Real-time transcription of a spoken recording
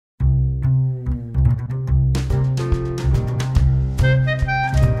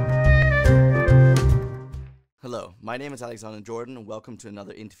My name is Alexander Jordan, and welcome to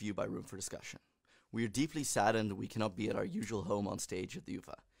another interview by Room for Discussion. We are deeply saddened we cannot be at our usual home on stage at the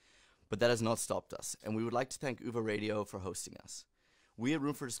UvA, but that has not stopped us, and we would like to thank UvA Radio for hosting us. We at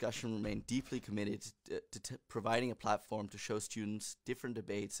Room for Discussion remain deeply committed to providing a platform to show students different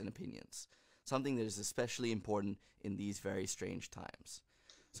debates and opinions, something that is especially important in these very strange times.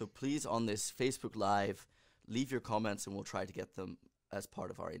 So please, on this Facebook Live, leave your comments and we'll try to get them as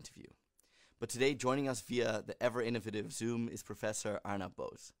part of our interview. But today, joining us via the ever-innovative Zoom is Professor Arnoud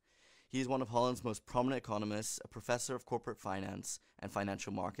Boot. He is one of Holland's most prominent economists, a professor of corporate finance and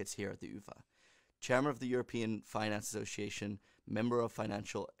financial markets here at the UvA, chairman of the European Finance Association, member of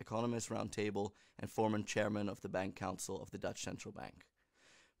Financial Economists Roundtable, and former chairman of the Bank Council of the Dutch Central Bank.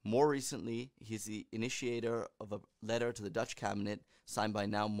 More recently, he is the initiator of a letter to the Dutch cabinet signed by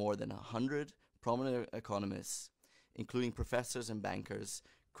now more than 100 prominent economists, including professors and bankers,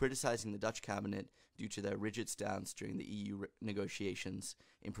 criticizing the Dutch cabinet due to their rigid stance during the EU negotiations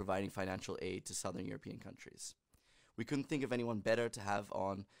in providing financial aid to southern European countries. We couldn't think of anyone better to have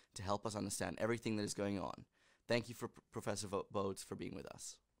on to help us understand everything that is going on. Thank you, Professor Boot, for being with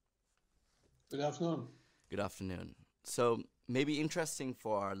us. Good afternoon. Good afternoon. So maybe interesting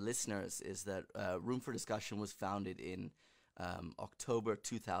for our listeners is that Room for Discussion was founded in October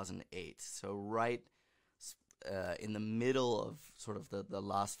 2008, so right in the middle of sort of the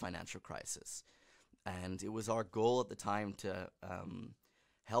last financial crisis. And it was our goal at the time to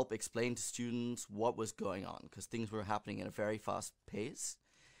help explain to students what was going on, because things were happening at a very fast pace.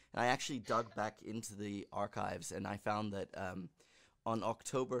 And I actually dug back into the archives and I found that on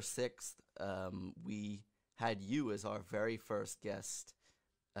October 6th, we had you as our very first guest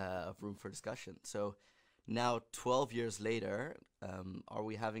of Room for Discussion. So now, 12 years later, are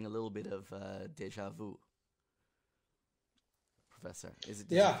we having a little bit of déjà vu? Professor, did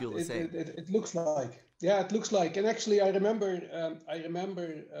you feel the same? It looks like. Yeah, it looks like. And actually, I remember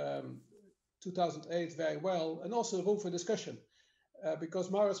 2008 very well, and also Room for Discussion,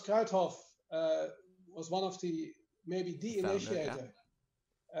 because Maurits Kruithof was one of maybe the initiator.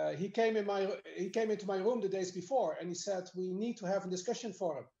 Yeah. He came into my room the days before, and he said we need to have a discussion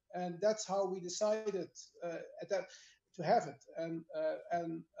forum, and that's how we decided to have it. And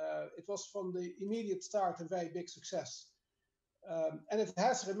it was from the immediate start a very big success. And it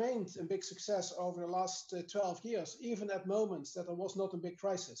has remained a big success over the last 12 years, even at moments that there was not a big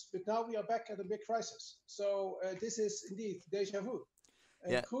crisis. But now we are back at a big crisis. So this is indeed déjà vu.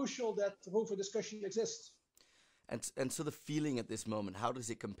 And crucial that Room for Discussion exists. And so the feeling at this moment, how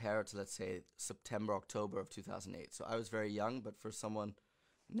does it compare to, let's say, September, October of 2008? So I was very young, but for someone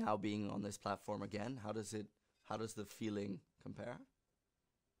now being on this platform again, how does the feeling compare?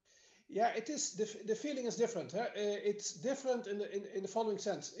 Yeah, it is. The feeling is different. Huh? It's different in the following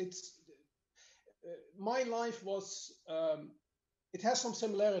sense. It's my life was. It has some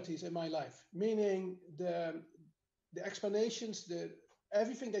similarities in my life, meaning the explanations,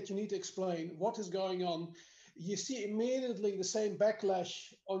 everything that you need to explain, what is going on. You see immediately the same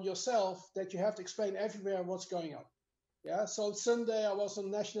backlash on yourself that you have to explain everywhere what's going on. Yeah. So on Sunday I was on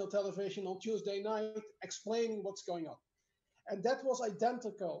national television, on Tuesday night explaining what's going on. And that was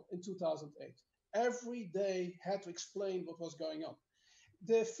identical in 2008. Every day had to explain what was going on.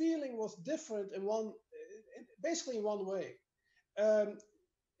 The feeling was different basically in one way.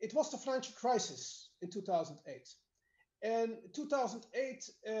 It was the financial crisis in 2008. And 2008,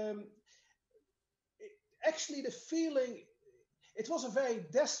 actually the feeling, it was a very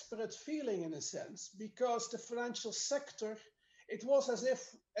desperate feeling in a sense, because the financial sector, it was as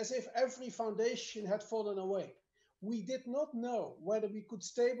if every foundation had fallen away. We did not know whether we could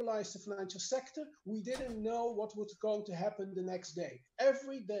stabilize the financial sector. We didn't know what was going to happen the next day.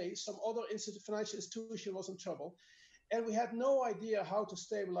 Every day, some other financial institution was in trouble, and we had no idea how to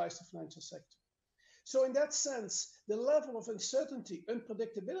stabilize the financial sector. So in that sense, the level of uncertainty,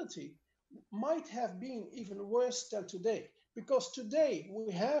 unpredictability, might have been even worse than today, because today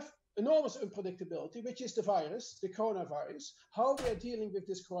we have enormous unpredictability, which is the virus, the coronavirus, how we are dealing with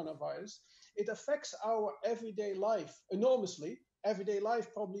this coronavirus. It affects our everyday life enormously. Everyday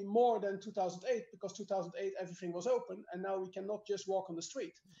life probably more than 2008, because 2008 everything was open, and now we cannot just walk on the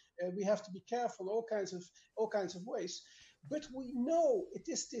street. We have to be careful in all kinds of ways. But we know it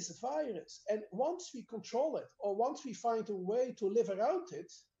is this virus, and once we control it, or once we find a way to live around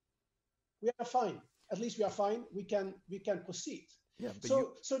it, we are fine. At least we are fine. We can proceed. Yeah.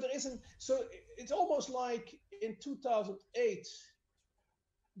 So it's almost like in 2008.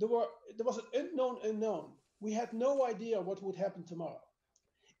 There was an unknown. We had no idea what would happen tomorrow.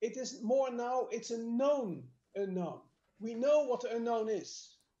 It is more now, it's a known unknown. We know what the unknown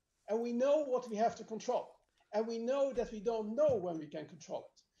is, and we know what we have to control. and we know that we don't know when we can control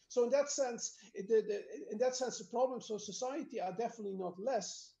it. So in that sense, the problems of society are definitely not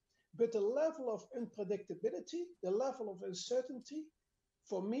less, but the level of unpredictability, the level of uncertainty,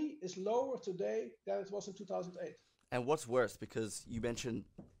 for me, is lower today than it was in 2008. And what's worse, because you mentioned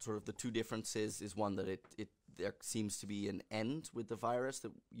sort of the two differences, is one that there seems to be an end with the virus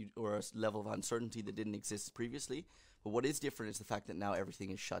or a level of uncertainty that didn't exist previously. But what is different is the fact that now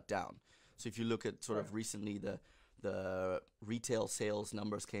everything is shut down. So if you look at sort of recently, the retail sales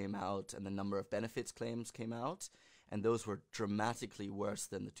numbers came out and the number of benefits claims came out, and those were dramatically worse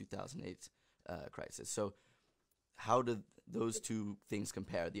than the 2008 crisis. So how do those two things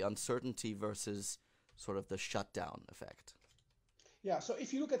compare, the uncertainty versus sort of the shutdown effect? Yeah, so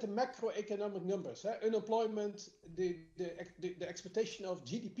if you look at the macroeconomic numbers, unemployment, the expectation of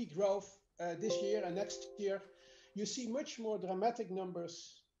GDP growth this year and next year, you see much more dramatic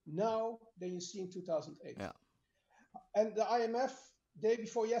numbers now than you see in 2008. Yeah. And the IMF, day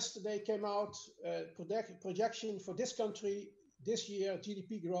before yesterday, came out projection for this country this year,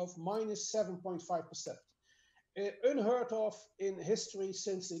 GDP growth minus 7.5%. Unheard of in history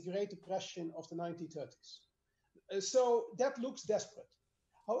since the Great Depression of the 1930s. So that looks desperate.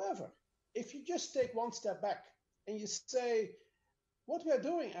 However, if you just take one step back and you say, what we are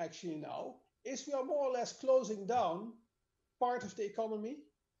doing actually now is we are more or less closing down part of the economy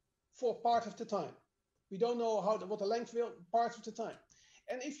for part of the time. We don't know what the length will, part of the time.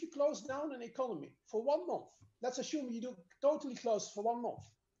 And if you close down an economy for 1 month, let's assume you do totally close for 1 month,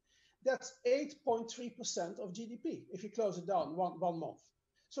 that's 8.3% of GDP if you close it down one month.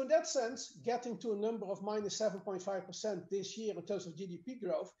 So in that sense, getting to a number of minus 7.5% this year in terms of GDP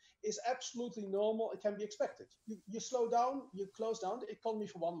growth is absolutely normal. It can be expected. You slow down, you close down the economy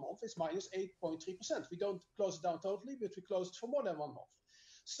for 1 month, it's minus 8.3%. We don't close it down totally, but we close it for more than 1 month.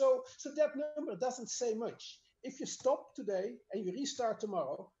 So that number doesn't say much. If you stop today and you restart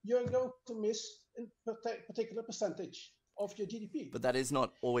tomorrow, you're going to miss a particular percentage of your GDP. But that is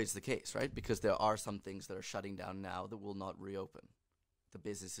not always the case, right? Because there are some things that are shutting down now that will not reopen. The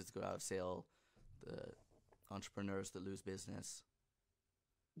businesses go out of sale, the entrepreneurs that lose business.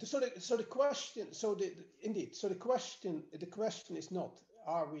 The question is not,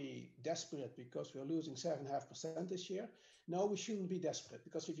 are we desperate because we're losing 7.5% this year? No, we shouldn't be desperate,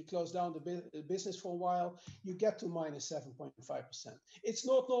 because if you close down the business for a while, you get to minus 7.5%. It's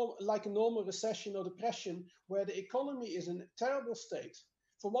not like a normal recession or depression where the economy is in a terrible state.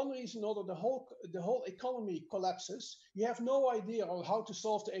 For one reason or another, the whole economy collapses. You have no idea on how to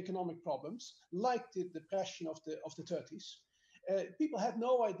solve the economic problems, like the depression of the 30s. People had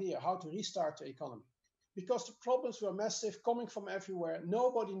no idea how to restart the economy because the problems were massive, coming from everywhere.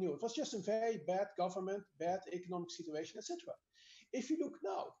 Nobody knew. It was just a very bad government, bad economic situation, etc. If you look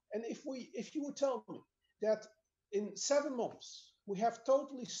now, and if you would tell me that in 7 months we have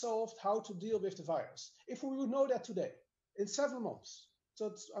totally solved how to deal with the virus, if we would know that today, in 7 months.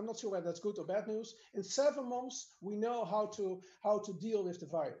 So I'm not sure whether that's good or bad news. In 7 months, we know how to deal with the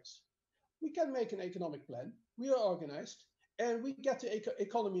virus. We can make an economic plan. We are organized, and we get the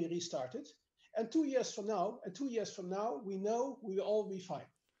economy restarted. And 2 years from now, we know we will all be fine.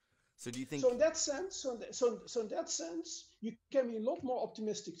 So do you think? So in that sense, you can be a lot more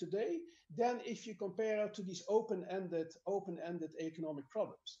optimistic today than if you compare it to these open-ended economic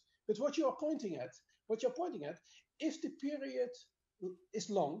problems. But what you're pointing at, if the period is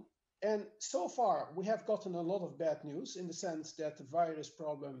long, and so far we have gotten a lot of bad news in the sense that the virus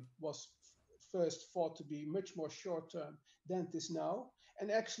problem was first thought to be much more short-term than it is now,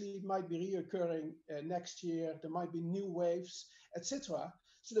 and actually it might be reoccurring next year. There might be new waves, etc.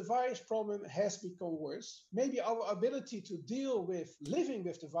 So the virus problem has become worse. Maybe our ability to deal with living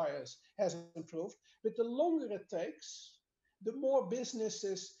with the virus has improved, but the longer it takes, the more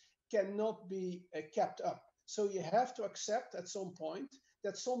businesses cannot be kept up. So you have to accept at some point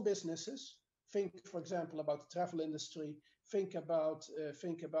that some businesses, think, for example, about the travel industry, think about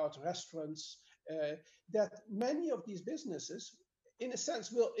restaurants, that many of these businesses, in a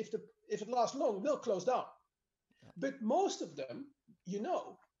sense, will, if it lasts long, will close down. Yeah. But most of them, you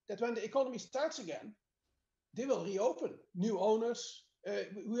know, that when the economy starts again, they will reopen. New owners.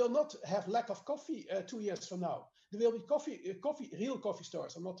 We will not have lack of coffee 2 years from now. There will be real coffee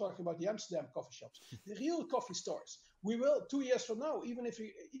stores. I'm not talking about the Amsterdam coffee shops. The real coffee stores. We will 2 years from now, even if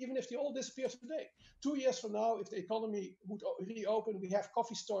they all disappear today. 2 years from now, if the economy would reopen, we have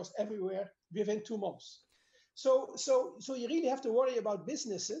coffee stores everywhere within 2 months. So you really have to worry about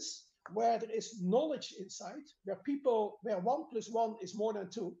businesses where there is knowledge inside, where 1 + 1 is more than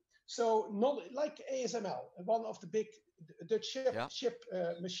 2. So like ASML, one of the big Dutch ship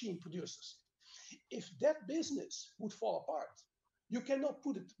machine producers. if that business would fall apart, you cannot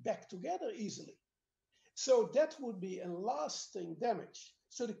put it back together easily. So that would be a lasting damage.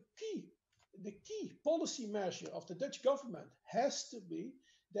 So the key policy measure of the Dutch government has to be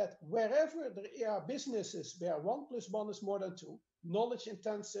that wherever there are businesses where 1 plus 1 is more than 2, knowledge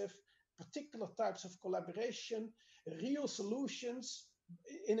intensive, particular types of collaboration, real solutions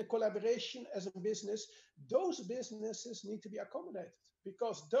in a collaboration as a business, those businesses need to be accommodated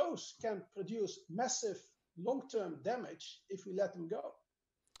because those can produce massive long-term damage if we let them go.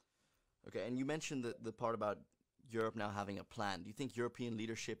 Okay, and you mentioned the part about Europe now having a plan. Do you think European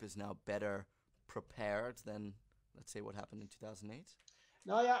leadership is now better prepared than, let's say, what happened in 2008?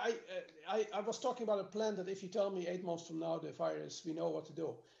 No, yeah, I was talking about a plan that if you tell me 8 months from now the virus, we know what to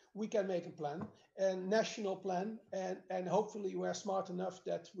do. We can make a plan, a national plan, and hopefully we are smart enough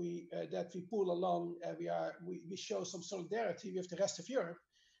that we pull along. We show some solidarity with the rest of Europe,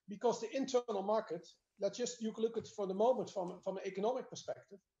 because the internal market. You can look at for the moment from an economic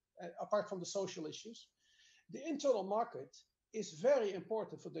perspective, apart from the social issues. The internal market is very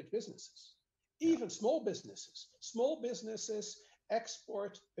important for Dutch businesses, even small businesses. Small businesses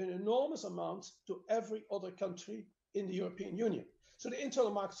export an enormous amount to every other country in the European Union. So the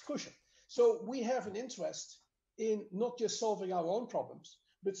internal market is crucial. So we have an interest in not just solving our own problems,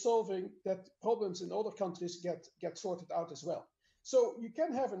 but solving that problems in other countries get sorted out as well. So you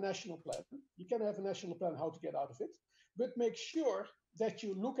can have a national plan. You can have a national plan how to get out of it, but make sure that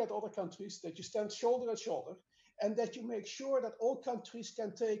you look at other countries, that you stand shoulder to shoulder, and that you make sure that all countries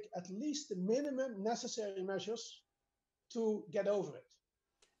can take at least the minimum necessary measures to get over it.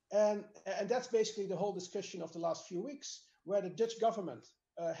 And that's basically the whole discussion of the last few weeks, where the Dutch government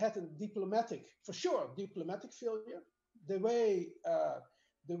had a diplomatic failure. The way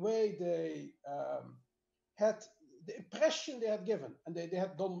they had the impression they had given, and they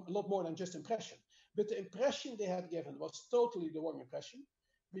had done a lot more than just impression, but the impression they had given was totally the wrong impression,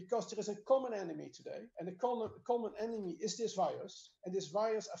 because there is a common enemy today, and the common enemy is this virus, and this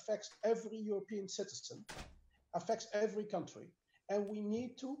virus affects every European citizen, affects every country, and we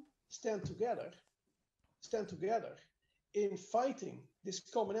need to stand together in fighting this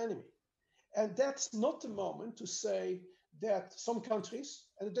common enemy. And that's not the moment to say that some countries,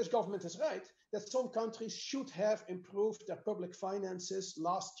 and the Dutch government is right, that some countries should have improved their public finances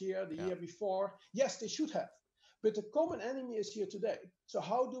last year, the year before. Yes, they should have. But the common enemy is here today. So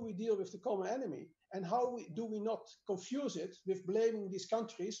how do we deal with the common enemy? And how do we not confuse it with blaming these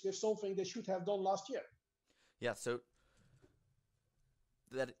countries with something they should have done last year? Yeah, so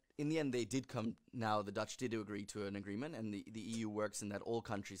that in the end they did come, now the Dutch did agree to an agreement, and the EU works in that all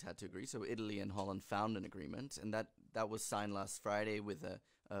countries had to agree. So Italy and Holland found an agreement, and that was signed last Friday with a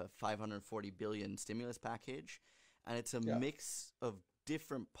 540 billion stimulus package. And it's a mix of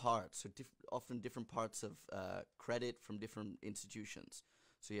different parts, so often different parts of credit from different institutions.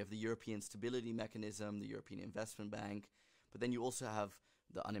 So you have the European Stability Mechanism, the European Investment Bank, but then you also have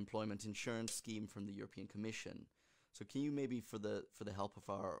the unemployment insurance scheme from the European Commission. So can you maybe, for the help of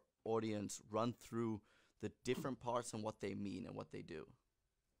our audience, run through the different parts and what they mean and what they do?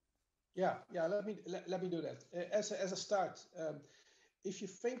 Yeah. Let me do that. As a start, if you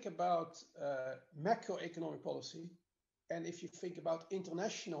think about macroeconomic policy, and if you think about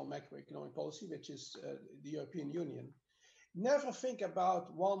international macroeconomic policy, which is the European Union, never think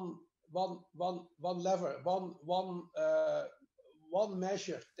about one lever, one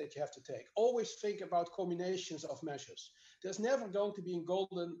measure that you have to take. Always think about combinations of measures. There's never going to be a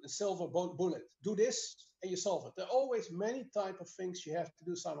golden silver bullet. Do this and you solve it. There are always many types of things you have to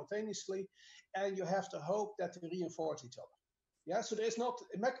do simultaneously, and you have to hope that they reinforce each other. Yeah, so there is not,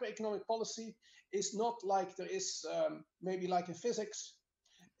 macroeconomic policy is not like there is maybe like in physics.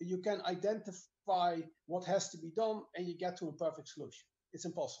 You can identify what has to be done and you get to a perfect solution. It's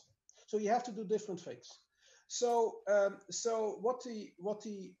impossible. So you have to do different things. So what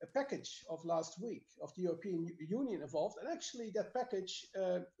the package of last week of the European Union involved, and actually that package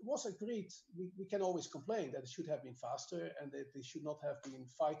was agreed. We can always complain that it should have been faster and that they should not have been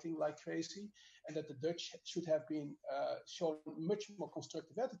fighting like crazy, and that the Dutch should have been shown much more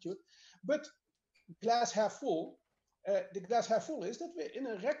constructive attitude. But glass half full. The glass half full is that we're in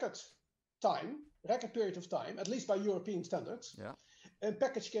a record period of time, at least by European standards, a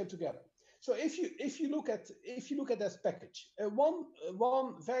package came together. So if you look at that package,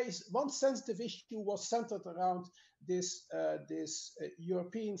 one sensitive issue was centered around this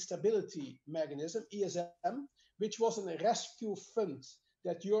European Stability Mechanism (ESM), which was a rescue fund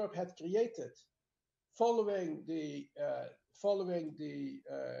that Europe had created following the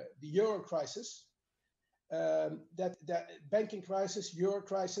euro crisis, that banking crisis, euro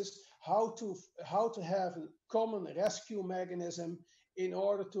crisis. how to have a common rescue mechanism in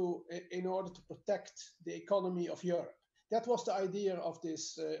order to protect the economy of Europe. That was the idea of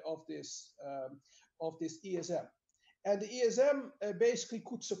this ESM. And the ESM basically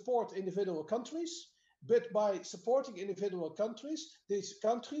could support individual countries, but by supporting individual countries, these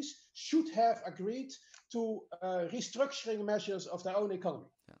countries should have agreed to restructuring measures of their own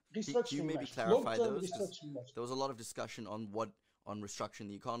economy. Yeah. Can you maybe clarify those? There was a lot of discussion on restructuring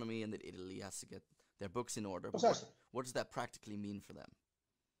the economy and that Italy has to get their books in order. But what does that practically mean for them?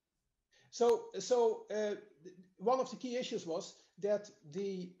 So one of the key issues was that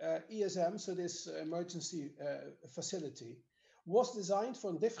the ESM, so this emergency facility, was designed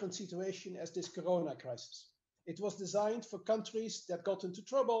for a different situation as this corona crisis. It was designed for countries that got into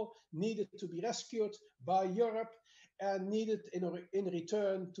trouble, needed to be rescued by Europe, and needed in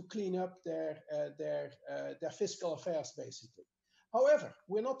return to clean up their fiscal affairs, basically. However,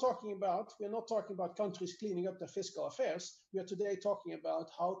 we're not talking about countries cleaning up their fiscal affairs. We are today talking about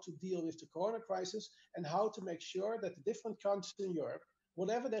how to deal with the corona crisis and how to make sure that the different countries in Europe,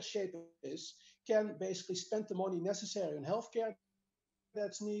 whatever their shape is, can basically spend the money necessary on healthcare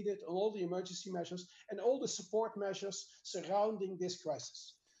that's needed, on all the emergency measures, and all the support measures surrounding this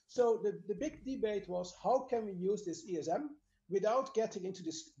crisis. So the big debate was, how can we use this ESM without getting into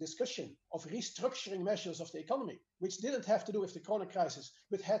this discussion of restructuring measures of the economy, which didn't have to do with the corona crisis,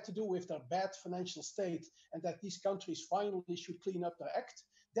 but had to do with their bad financial state and that these countries finally should clean up their act.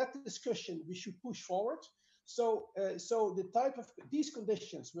 That discussion we should push forward. So the type of these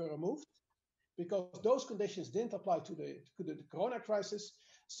conditions were removed because those conditions didn't apply to the corona crisis.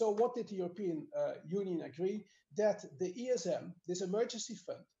 So what did the European Union agree? That the ESM, this emergency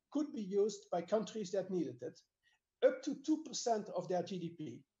fund, could be used by countries that needed it, up to 2% of their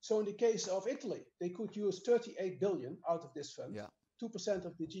GDP. So in the case of Italy, they could use 38 billion out of this fund. 2%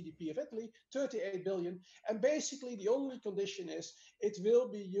 of the GDP of Italy, 38 billion. And basically the only condition is it will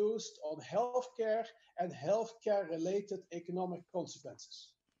be used on healthcare and healthcare related economic consequences.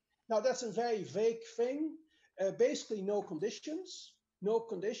 Now that's a very vague thing. Basically no conditions,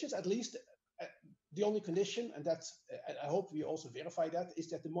 at least the only condition, and that's, I hope we also verify that, is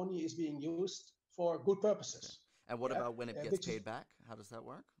that the money is being used for good purposes. Okay. And what about when it gets paid back? How does that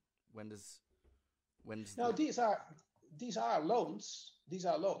work? When does now these are loans. These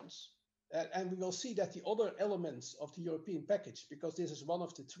are loans, and we will see that the other elements of the European package, because this is one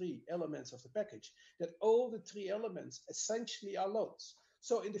of the three elements of the package, that all the three elements essentially are loans.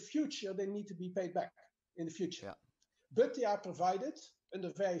 So in the future they need to be paid back in the future, but they are provided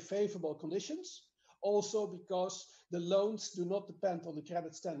under very favorable conditions. Also because the loans do not depend on the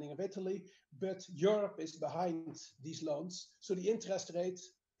credit standing of Italy, but Europe is behind these loans. So the interest rate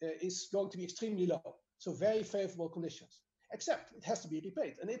is going to be extremely low. So very favorable conditions, except it has to be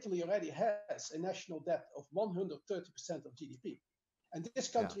repaid. And Italy already has a national debt of 130% of GDP. And this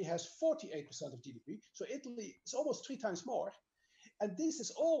country has 48% of GDP. So Italy is almost 3 times more. And this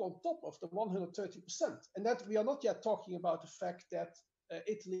is all on top of the 130%. And that we are not yet talking about the fact that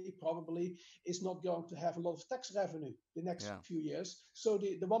Italy probably is not going to have a lot of tax revenue the next few years. So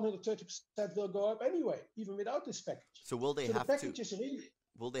the 130% will go up anyway, even without this package. So will they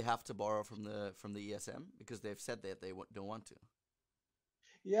will they have to borrow from the ESM? Because they've said that they don't want to.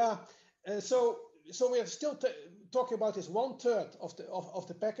 Yeah. So we are still talking about this 1/3 of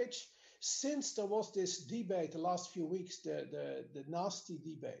the package. Since there was this debate the last few weeks, the nasty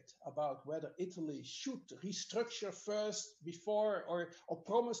debate about whether Italy should restructure first before or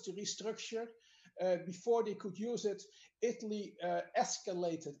promise to restructure before they could use it, Italy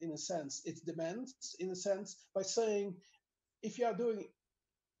escalated in a sense its demands by saying, if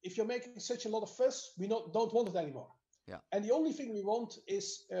you're making such a lot of fuss, we don't want it anymore. Yeah. And the only thing we want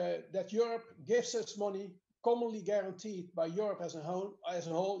is that Europe gives us money commonly guaranteed by Europe as a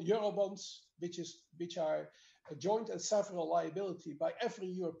whole, Eurobonds, which are a joint and several liability by every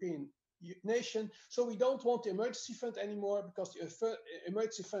European nation. So we don't want the emergency fund anymore because the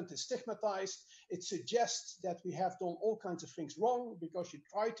emergency fund is stigmatized. It suggests that we have done all kinds of things wrong because you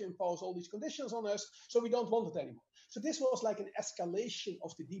try to impose all these conditions on us. So we don't want it anymore. So this was like an escalation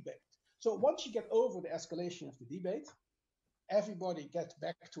of the debate. So once you get over the escalation of the debate, everybody gets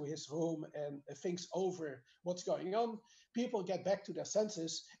back to his room and thinks over what's going on. People get back to their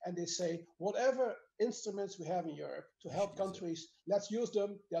senses and they say, whatever instruments we have in Europe to help countries, let's use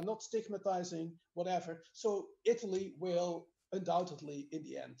them. They're not stigmatizing, whatever. So Italy will undoubtedly, in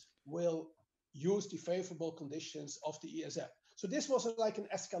the end, will use the favorable conditions of the ESM. So this was like an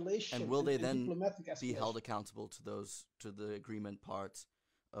escalation. And will they then be held accountable to the agreement part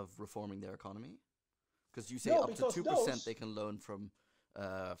of reforming their economy? Because you say up to 2% they can loan from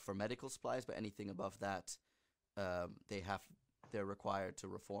for medical supplies, but anything above that, they're required to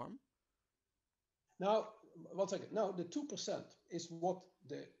reform. Now, 1 second. Now, the 2% is what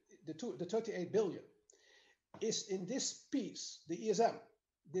the 38 billion is in this piece, the ESM,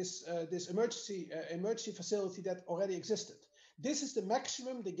 this emergency facility that already existed. This is the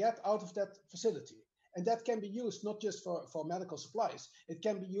maximum they get out of that facility. And that can be used not just for medical supplies. It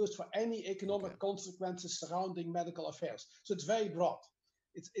can be used for any economic consequences surrounding medical affairs. So it's very broad.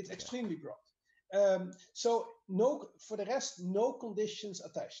 It's extremely broad. So for the rest, no conditions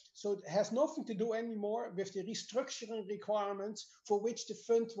attached. So it has nothing to do anymore with the restructuring requirements for which the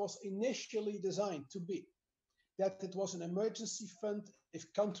fund was initially designed to be. That it was an emergency fund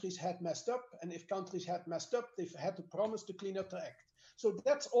if countries had messed up, and if countries had messed up, they had to promise to clean up their act. So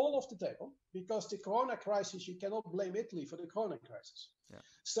that's all off the table, because the Corona crisis, you cannot blame Italy for the Corona crisis. Yeah.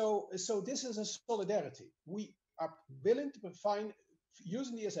 So this is a solidarity. We are willing to find,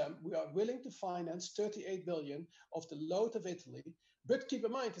 using the ESM, we are willing to finance 38 billion of the load of Italy. But keep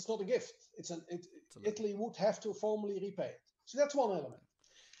in mind, it's not a gift. Italy would have to formally repay it. So that's one element.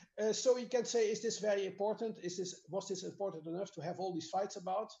 So you can say, is this very important? Was this important enough to have all these fights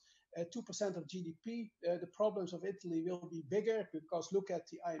about? 2% of GDP, the problems of Italy will be bigger, because look at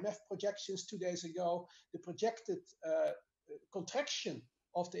the IMF projections 2 days ago. The projected contraction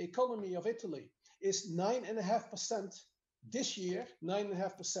of the economy of Italy is 9.5% this year,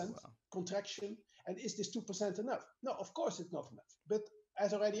 9.5% contraction. And is this 2% enough? No, of course it's not enough. But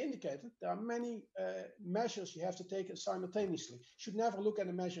as already indicated, there are many measures you have to take simultaneously. You should never look at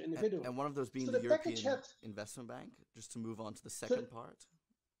a measure individually. And one of those being the European Investment Bank, just to move on to the second part.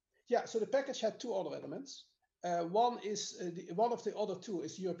 Yeah, so the package had two other elements. One of the other two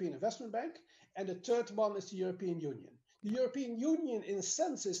is the European Investment Bank, and the third one is the European Union. The European Union, in a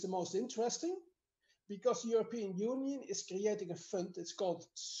sense, is the most interesting, because the European Union is creating a fund. It's called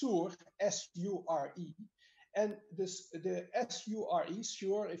SURE, S-U-R-E. And the SURE,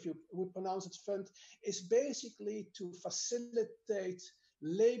 SURE, if you would pronounce it, fund, is basically to facilitate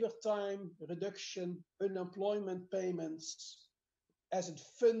labor time reduction, unemployment payments, as a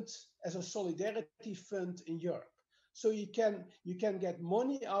fund, as a solidarity fund in Europe. So you can get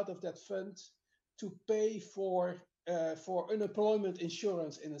money out of that fund to pay for unemployment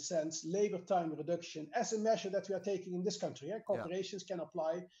insurance, in a sense, labor time reduction, as a measure that we are taking in this country. Corporations can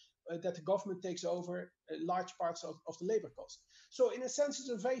apply, that the government takes over large parts of the labor cost. So in a sense, it's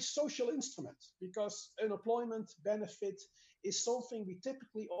a very social instrument, because unemployment benefit is something we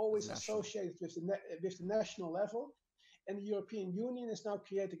typically always associate with the national level. And the European Union is now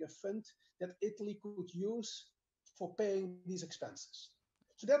creating a fund that Italy could use for paying these expenses.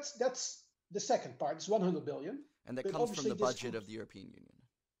 So that's the second part. It's 100 billion. And that comes from the budget of the European Union.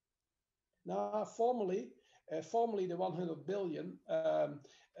 Now, formally the 100 billion,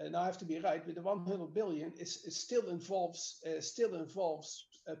 and I have to be right, but the 100 billion still involves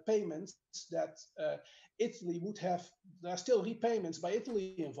payments that Italy would have. There are still repayments by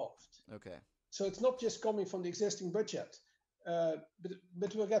Italy involved. Okay. So it's not just coming from the existing budget,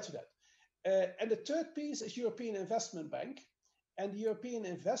 but we'll get to that. And the third piece is European Investment Bank. And the European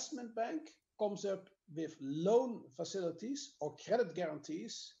Investment Bank comes up with loan facilities or credit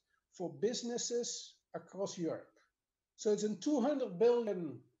guarantees for businesses across Europe. So it's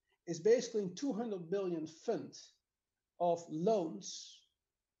basically a 200 billion fund of loans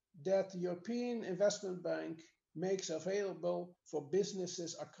that the European Investment Bank makes available for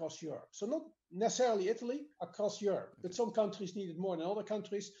businesses across Europe. So not necessarily Italy, across Europe, but some countries need it more than other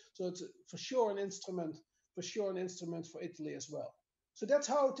countries. So it's for sure an instrument for Italy as well. So that's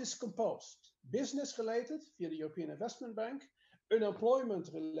how it is composed. Business related via the European Investment Bank, unemployment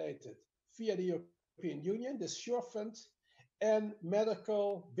related via the European Union, the SURE fund, and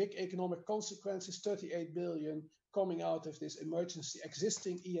medical big economic consequences, 38 billion coming out of this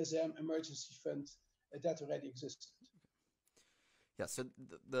existing ESM emergency fund that already existed. Yeah, so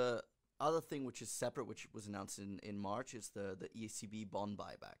the other thing which is separate, which was announced in March, is the ECB bond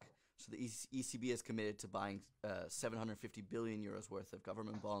buyback. So the ECB is committed to buying 750 billion euros worth of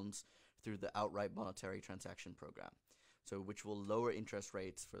government bonds through the outright monetary transaction program, so which will lower interest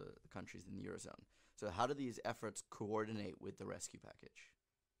rates for the countries in the Eurozone. So how do these efforts coordinate with the rescue package?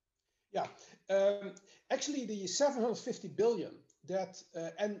 Yeah, actually the 750 billion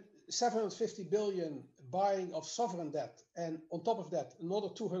and 750 billion buying of sovereign debt, and on top of that, another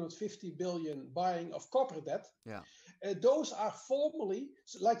 250 billion buying of corporate debt. Yeah, those are formally,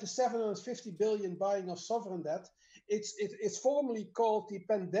 like the 750 billion buying of sovereign debt. It's formally called the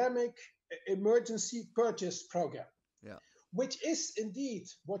Pandemic Emergency Purchase Program. Yeah, which is indeed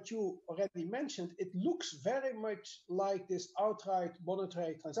what you already mentioned. It looks very much like this outright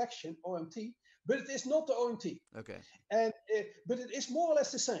monetary transaction, OMT, but it is not the OMT. Okay. And but it is more or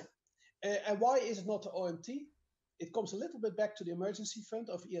less the same. And why is it not the OMT? It comes a little bit back to the emergency fund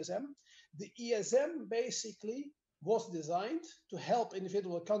of ESM. The ESM basically was designed to help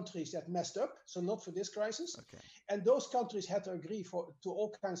individual countries that messed up, so not for this crisis. Okay. And those countries had to agree to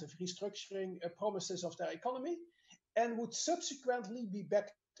all kinds of restructuring promises of their economy, and would subsequently be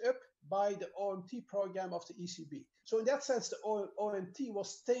backed up by the OMT program of the ECB. So in that sense, the OMT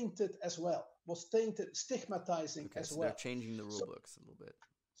was tainted as well, was tainted, stigmatizing Okay, as so well. they're changing the rule books a little bit.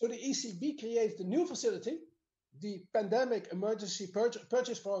 So the ECB created a new facility, the Pandemic Emergency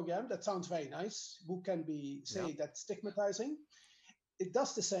Purchase Program. That sounds very nice. Who can say that's stigmatizing? It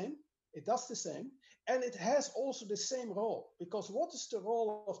does the same. It does the same. And it has also the same role, because what is the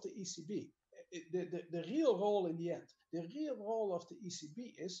role of the ECB? The real role in the end, the real role of the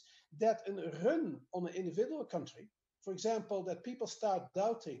ECB is that a run on an individual country, for example, that people start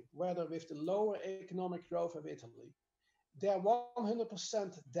doubting whether with the lower economic growth of Italy, their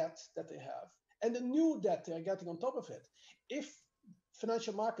 100% debt that they have, and the new debt they're getting on top of it, if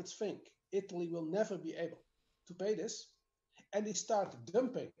financial markets think Italy will never be able to pay this, and they start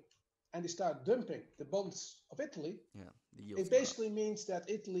dumping the bonds of Italy, it basically means that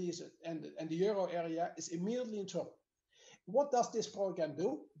Italy and the euro area is immediately in trouble. What does this program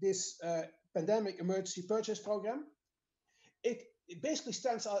do? This Pandemic Emergency Purchase Program? It basically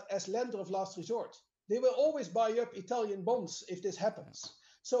stands as lender of last resort. They will always buy up Italian bonds if this happens.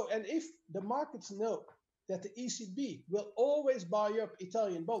 So, and if the markets know that the ECB will always buy up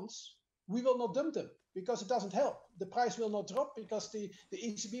Italian bonds, we will not dump them, because it doesn't help. The price will not drop because the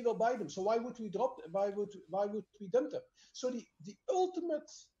ECB will buy them. So why would we why would we dump them? So the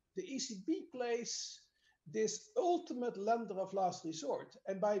ECB plays this ultimate lender of last resort,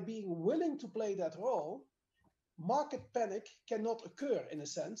 and by being willing to play that role, market panic cannot occur, in a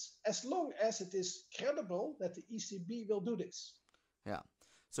sense, as long as it is credible that the ECB will do this. Yeah.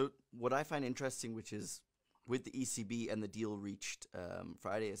 So what I find interesting, which is with the ECB and the deal reached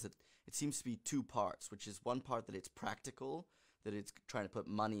Friday, is that it seems to be two parts, which is one part that it's practical, that it's trying to put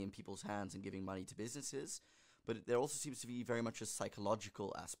money in people's hands and giving money to businesses, but there also seems to be very much a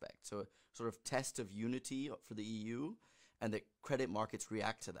psychological aspect, so a sort of test of unity for the EU, and that credit markets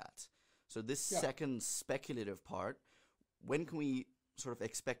react to that. So this second speculative part, when can we sort of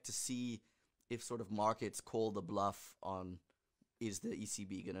expect to see if sort of markets call the bluff on, is the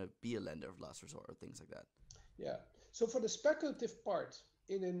ECB going to be a lender of last resort or things like that? Yeah. So for the speculative part,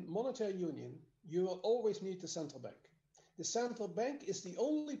 in a monetary union, you will always need the central bank. The central bank is the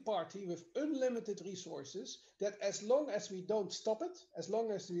only party with unlimited resources that, as long as we don't stop it, as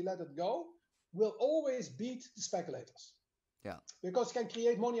long as we let it go, will always beat the speculators. Yeah. Because it can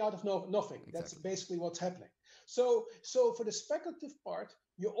create money out of nothing. Exactly. That's basically what's happening. So for the speculative part,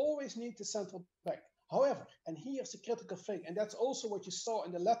 you always need the central bank. However, and here's the critical thing, and that's also what you saw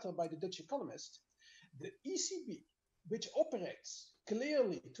in the letter by the Dutch economist, the ECB, which operates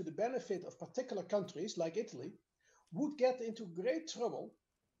clearly to the benefit of particular countries like Italy, would get into great trouble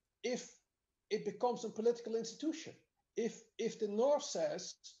if it becomes a political institution. If the North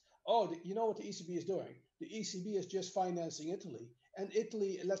says, oh, you know what the ECB is doing? The ECB is just financing Italy. And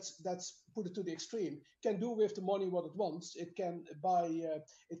Italy, let's put it to the extreme, can do with the money what it wants. It can buy,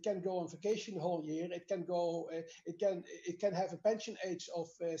 it can go on vacation the whole year. It can go, it can have a pension age of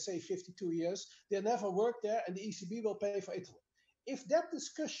say 52 years. They'll never work there, and the ECB will pay for Italy. If that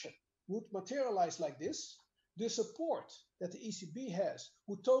discussion would materialize like this, the support that the ECB has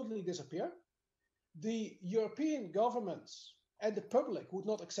would totally disappear. The European governments and the public would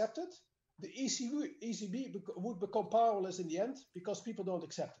not accept it. The ECB would become powerless in the end because people don't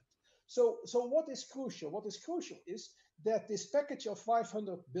accept it. So what is crucial? What is crucial is that this package of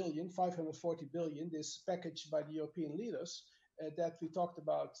 540 billion, this package by the European leaders that we talked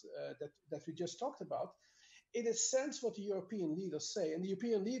about, that we just talked about, in a sense, what the European leaders say, and the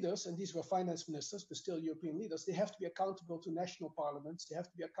European leaders, and these were finance ministers, but still European leaders, they have to be accountable to national parliaments. They have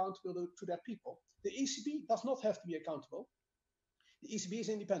to be accountable to their people. The ECB does not have to be accountable. The ECB is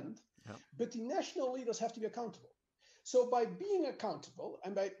independent, but the national leaders have to be accountable. So by being accountable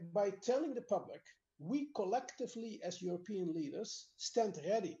and by telling the public, we collectively as European leaders stand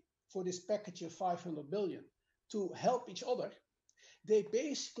ready for this package of 500 billion to help each other, they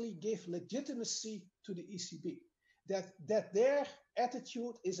basically give legitimacy to the ECB, that their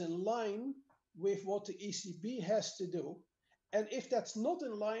attitude is in line with what the ECB has to do. And if that's not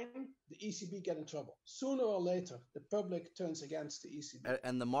in line, the ECB get in trouble. Sooner or later, the public turns against the ECB.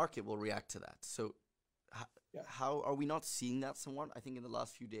 And the market will react to that. So Yeah. how are we not seeing that somewhat? I think in the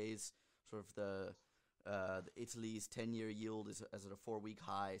last few days, sort of the Italy's 10-year yield is at a 4-week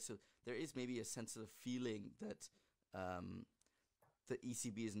high. So there is maybe a sense of feeling that the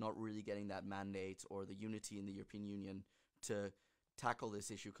ECB is not really getting that mandate, or the unity in the European Union to tackle this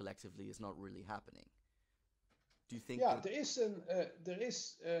issue collectively is not really happening. Do you think? Yeah, there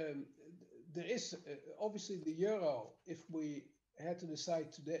is obviously the euro. If we had to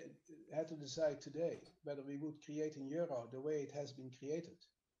decide today whether we would create a euro the way it has been created,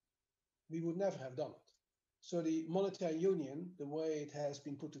 we would never have done it. So the monetary union, the way it has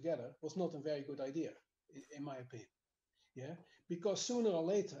been put together, was not a very good idea, in my opinion. Yeah, because sooner or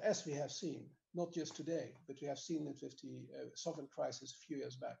later, as we have seen, not just today, but we have seen it with the sovereign crisis a few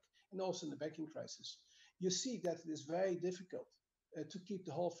years back, and also in the banking crisis, you see that it is very difficult to keep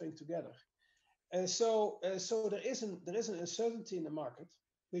the whole thing together. So there is an uncertainty in the market,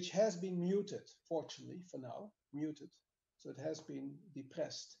 which has been muted, fortunately for now, muted. So it has been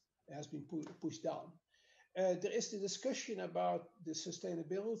depressed, it has been pushed down. There is the discussion about the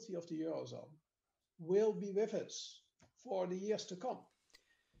sustainability of the Eurozone will be with us for the years to come.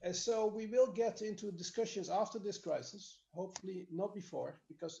 So we will get into discussions after this crisis, hopefully not before,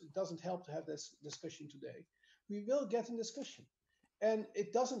 because it doesn't help to have this discussion today. We will get in discussion. And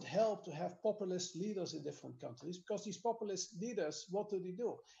it doesn't help to have populist leaders in different countries, because these populist leaders, what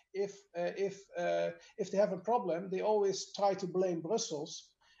do? If they have a problem, they always try to blame Brussels.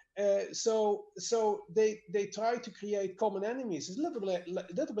 So they try to create common enemies. It's a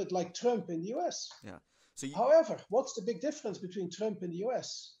little bit like Trump in the US. Yeah. However, what's the big difference between Trump in the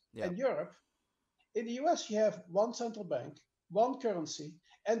US and Europe? In the US, you have one central bank, one currency,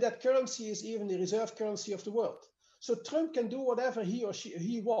 and that currency is even the reserve currency of the world. So Trump can do whatever he or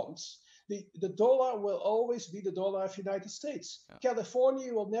he wants. The dollar will always be the dollar of the United States. Yeah.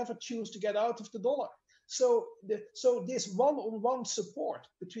 California will never choose to get out of the dollar. So this one-on-one support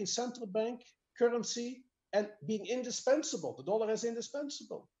between central bank, currency, and being indispensable. The dollar is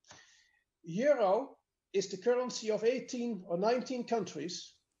indispensable. Euro is the currency of 18 or 19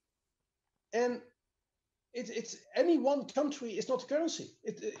 countries, and it's any one country is not a currency.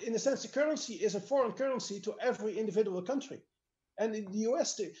 In a sense, the currency is a foreign currency to every individual country. And in the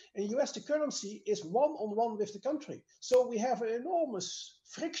US, the currency is one-on-one with the country. So we have an enormous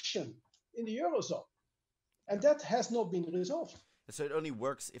friction in the Eurozone. And that has not been resolved. So it only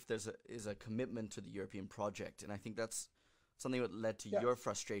works if there is a commitment to the European project. And I think that's something that led to your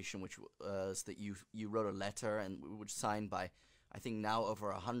frustration, which was that you wrote a letter, and which signed by, I think, now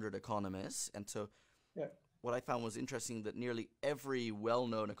over 100 economists. And so what I found was interesting that nearly every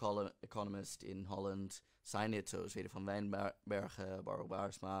well-known economist in Holland signed it. So Zweden van Wijnbergen, Barbara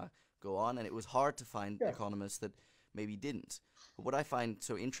Baarsma, go on. And it was hard to find economists that maybe didn't. But what I find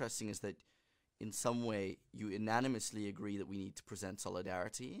so interesting is that in some way you unanimously agree that we need to present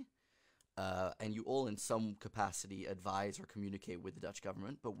solidarity, and you all in some capacity advise or communicate with the Dutch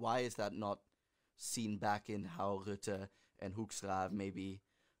government. But why is that not seen back in how Rutte and Hoekstra maybe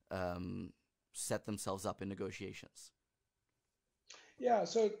set themselves up in negotiations? Yeah,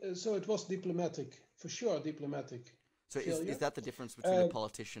 so it was diplomatic, for sure, diplomatic. So is that the difference between a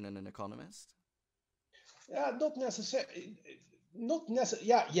politician and an economist? Yeah, not necessarily.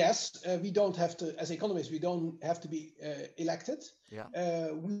 Yeah, yes, we don't have to, as economists, we don't have to be elected. Yeah.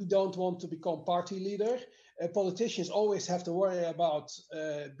 We don't want to become party leader. Politicians always have to worry about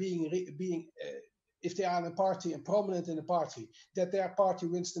being if they are in a party and prominent in a party, that their party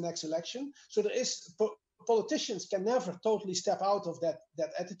wins the next election. So there is politicians can never totally step out of that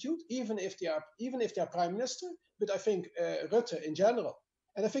attitude, even if they are prime minister. But I think Rutte in general.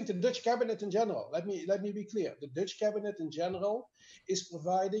 And I think the Dutch cabinet in general, let me be clear, the Dutch cabinet in general is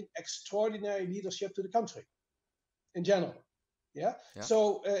providing extraordinary leadership to the country, in general. Yeah.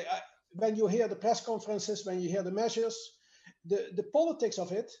 So when you hear the press conferences, when you hear the measures, the politics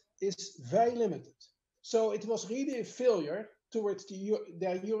of it is very limited. So it was really a failure towards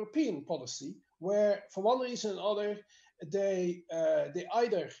their European policy, where for one reason or another, they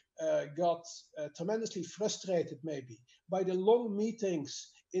either got tremendously frustrated maybe by the long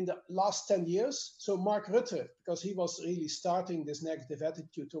meetings in the last 10 years. So Mark Rutte, because he was really starting this negative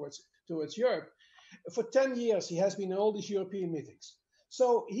attitude towards Europe, for 10 years he has been in all these European meetings.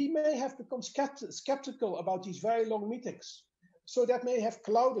 So he may have become skeptical about these very long meetings. So that may have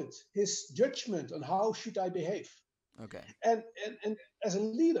clouded his judgment on how should I behave. Okay. And as a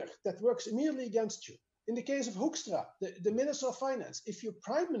leader, that works immediately against you. In the case of Hoekstra, the Minister of Finance, if your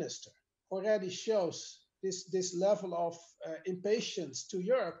Prime Minister already shows this level of impatience to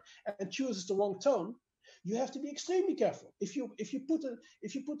Europe and chooses the wrong tone, you have to be extremely careful. If you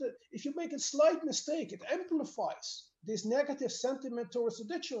make a slight mistake, it amplifies this negative sentiment towards the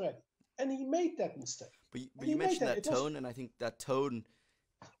Dutch already. And he made that mistake. But you mentioned that tone, and I think that tone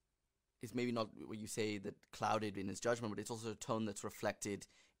is maybe not what you say that clouded in his judgment, but it's also a tone that's reflected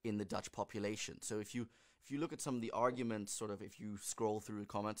in the Dutch population. So if you look at some of the arguments, sort of if you scroll through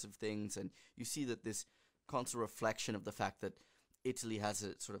comments of things, and you see that this constant reflection of the fact that Italy has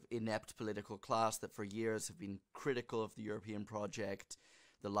a sort of inept political class that for years have been critical of the European project.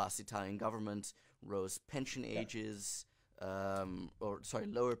 The last Italian government rose pension ages,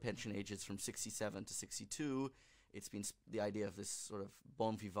 lower pension ages from 67 to 62. It's been the idea of this sort of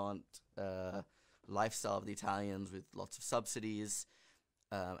bon vivant lifestyle of the Italians with lots of subsidies.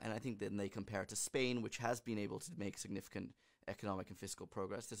 And I think then they compare it to Spain, which has been able to make significant economic and fiscal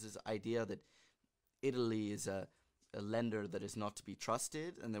progress. There's this idea that Italy is a lender that is not to be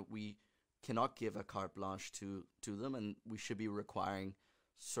trusted, and that we cannot give a carte blanche to them, and we should be requiring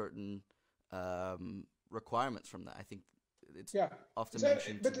certain requirements from that. I think it's often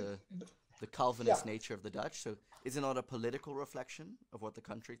mentioned the Calvinist nature of the Dutch. So is it not a political reflection of what the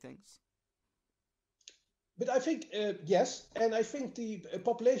country thinks? But I think, yes, and I think the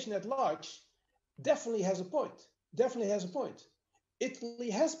population at large definitely has a point. Italy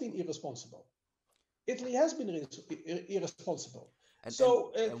has been irresponsible. And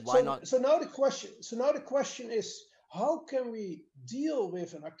why not? So now the question is, how can we deal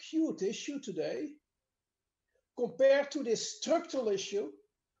with an acute issue today compared to this structural issue,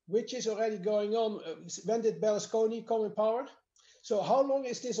 which is already going on? When did Berlusconi come in power? So how long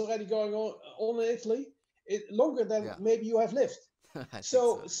is this already going on in Italy? Longer than maybe you have lived.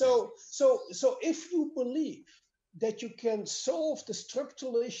 So if you believe that you can solve the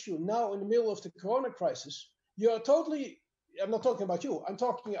structural issue now in the middle of the corona crisis, you're totally, I'm not talking about you, I'm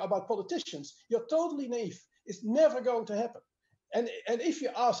talking about politicians, you're totally naive. It's never going to happen. And if you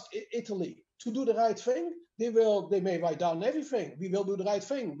ask Italy to do the right thing, they may write down everything. We will do the right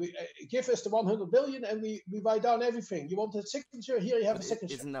thing. Give us the 100 billion and we write down everything. You want a signature? Here you have a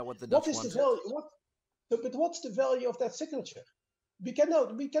signature. Isn't that what the Dutch wanted? But what's the value of that signature? We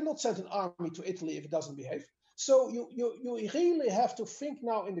cannot send an army to Italy if it doesn't behave. So you really have to think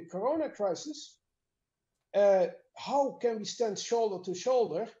now in the corona crisis, how can we stand shoulder to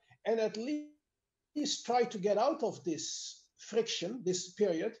shoulder and at least try to get out of this friction, this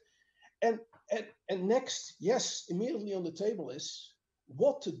period. And next, yes, immediately on the table is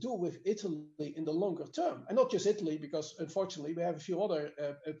what to do with Italy in the longer term. And not just Italy, because unfortunately we have a few other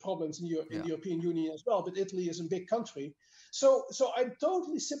problems in the European Union as well, but Italy is a big country. So I'm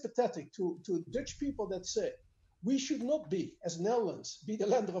totally sympathetic to Dutch people that say we should not be, as Netherlands, be the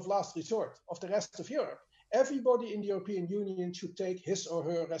lender of last resort of the rest of Europe. Everybody in the European Union should take his or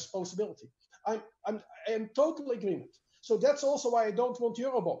her responsibility. I'm in total agreement. So that's also why I don't want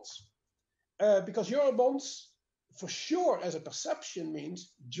Eurobonds. Because Eurobonds, for sure, as a perception,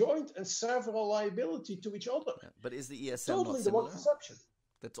 means joint and several liability to each other. Yeah, but is the ESM totally not the one similar? perception.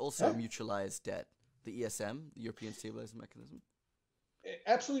 That's also mutualized debt. The ESM, the European Stabilization Mechanism.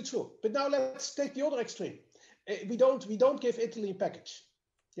 Absolutely true. But now let's take the other extreme. We don't give Italy a package.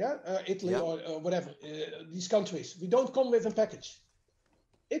 Italy or whatever, these countries. We don't come with a package.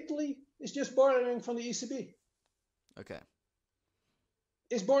 Italy is just borrowing from the ECB. Okay.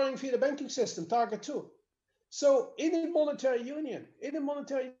 Is borrowing via the banking system, target 2. So in a monetary union,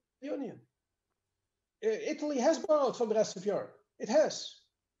 Italy has borrowed from the rest of Europe. It has.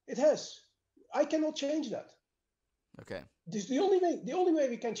 I cannot change that. Okay. This is the only way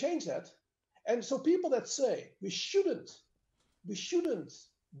we can change that. And so people that say we shouldn't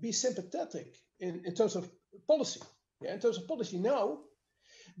be sympathetic in terms of policy. In terms of policy now,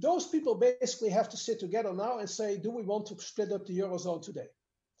 those people basically have to sit together now and say, do we want to split up the Eurozone today?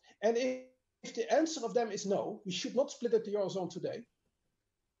 And if the answer of them is no, we should not split up the Eurozone today,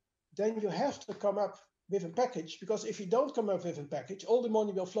 then you have to come up with a package, because if you don't come up with a package, all the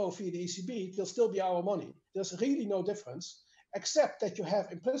money will flow via the ECB, it will still be our money. There's really no difference, except that you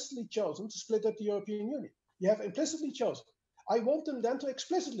have implicitly chosen to split up the European Union. You have implicitly chosen. I want them then to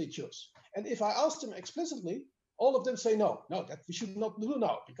explicitly choose. And if I ask them explicitly, all of them say no, that we should not do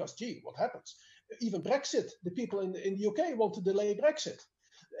now, because what happens? Even Brexit, the people in the UK want to delay Brexit.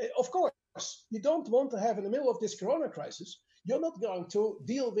 Of course, you don't want to have in the middle of this corona crisis, you're not going to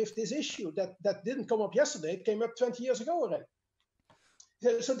deal with this issue that didn't come up yesterday, it came up 20 years ago already.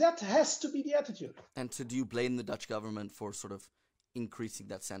 So that has to be the attitude. And so do you blame the Dutch government for sort of increasing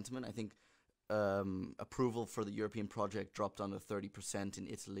that sentiment? I think approval for the European project dropped under 30% in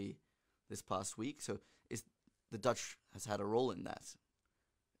Italy this past week. So the Dutch has had a role in that.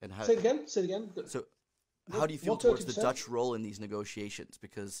 And how, Say it again. So how do you feel What towards the 30%? Dutch role in these negotiations?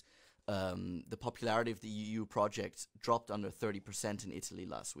 Because the popularity of the EU project dropped under 30% in Italy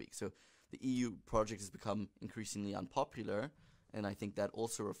last week. So the EU project has become increasingly unpopular, and I think that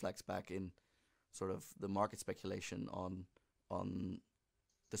also reflects back in sort of the market speculation on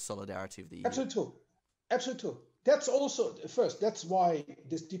the solidarity of the EU. Absolutely true. Absolutely true. That's also, first, that's why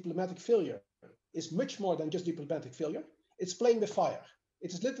this diplomatic failure is much more than just diplomatic failure. It's playing with fire.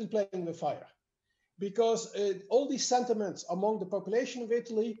 It is literally playing with fire. Because all these sentiments among the population of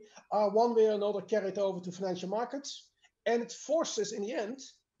Italy are one way or another carried over to financial markets. And it forces, in the end,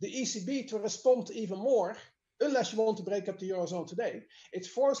 the ECB to respond even more, unless you want to break up the Eurozone today. It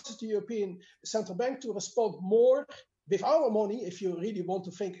forces the European Central Bank to respond more with our money, if you really want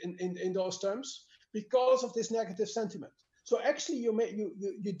to think in those terms, because of this negative sentiment. So actually, you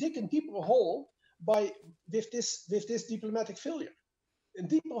dig a deeper hole with this diplomatic failure. A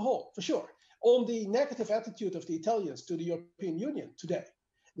deeper hole, for sure. On the negative attitude of the Italians to the European Union today,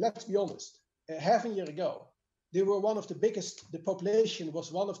 let's be honest, half a year ago, they were one of the biggest, the population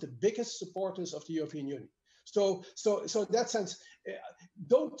was one of the biggest supporters of the European Union. So in that sense,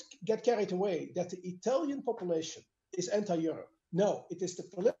 don't get carried away that the Italian population is anti-Euro. No, it is the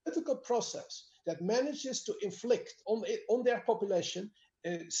political process that manages to inflict on their population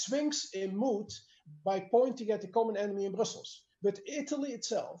swings in mood by pointing at the common enemy in Brussels. But Italy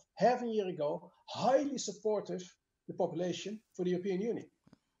itself, half a year ago, highly supportive the population for the European Union.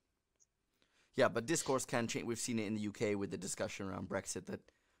 Yeah, but discourse can change. We've seen it in the UK with the discussion around Brexit, that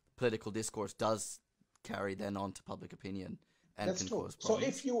political discourse does carry then on to public opinion and That's can true. cause So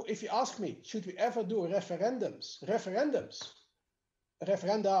problems. if you ask me, should we ever do referenda,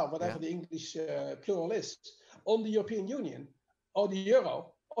 whatever the English plural is, on the European Union or the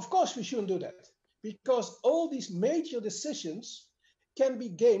Euro, of course we shouldn't do that. Because all these major decisions can be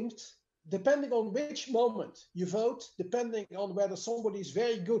gamed depending on which moment you vote, depending on whether somebody is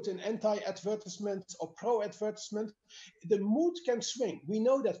very good in anti-advertisement or pro-advertisement. The mood can swing. We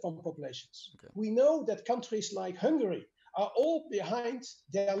know that from populations. Okay. We know that countries like Hungary are all behind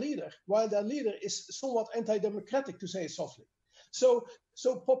their leader, while their leader is somewhat anti-democratic, to say it softly. So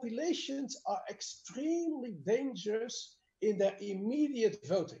populations are extremely dangerous in their immediate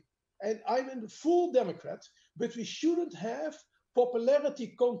voting. And I'm a full Democrat, but we shouldn't have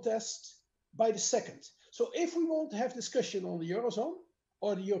popularity contest by the second. So if we want to have discussion on the Eurozone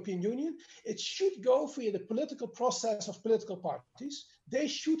or the European Union, it should go via the political process of political parties. They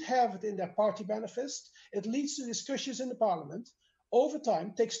should have it in their party manifest. It leads to discussions in the parliament. Over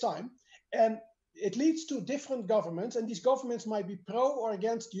time, takes time. And it leads to different governments, and these governments might be pro or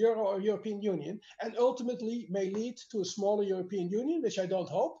against Euro or European Union, and ultimately may lead to a smaller European Union, which I don't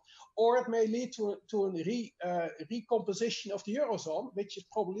hope, or it may lead to a recomposition of the Eurozone, which it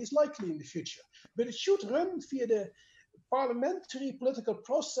probably is likely in the future. But it should run via the parliamentary political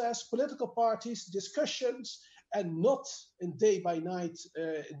process, political parties, discussions, and not in day by night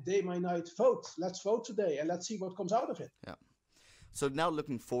vote. Let's vote today, and let's see what comes out of it. Yeah. So now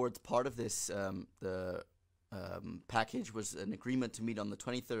looking forward, part of this package was an agreement to meet on the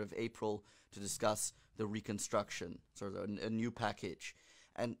 23rd of April to discuss the reconstruction, sort of a new package.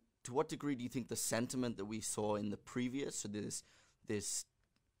 And to what degree do you think the sentiment that we saw in the previous, so this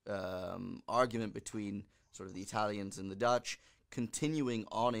argument between sort of the Italians and the Dutch, continuing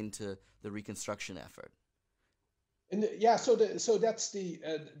on into the reconstruction effort? So that's the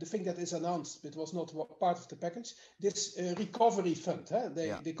thing that is announced. It was not part of the package. This recovery fund,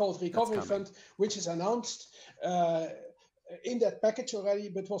 they call it recovery fund, which is announced in that package already,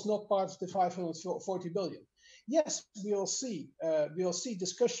 but was not part of the 540 billion. Yes, we'll see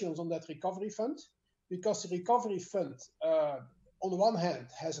discussions on that recovery fund, because the recovery fund, on the one hand,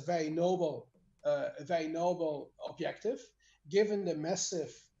 has a very noble objective, given the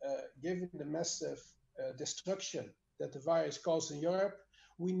massive destruction that the virus caused in Europe.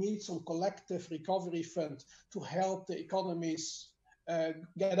 We need some collective recovery fund to help the economies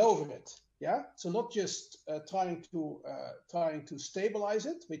get over it. Yeah, so not just trying to stabilize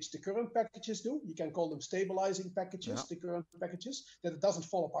it, which the current packages do. You can call them stabilizing packages, the current packages, that it doesn't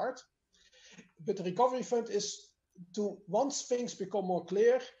fall apart. But the recovery fund is to, once things become more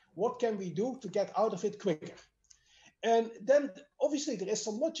clear, what can we do to get out of it quicker? And then, obviously, there is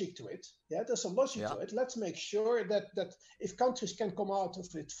some logic to it. Yeah, there's some logic to it. Let's make sure that if countries can come out of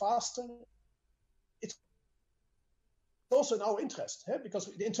it faster, it's also in our interest, because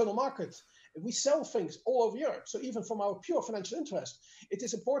the internal market, we sell things all over Europe. So even from our pure financial interest, it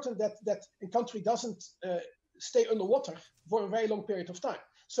is important that a country doesn't stay underwater for a very long period of time.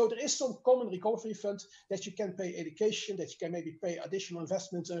 So there is some common recovery fund that you can pay education, that you can maybe pay additional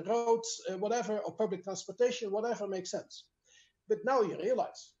investments in roads, whatever, or public transportation, whatever makes sense. But now you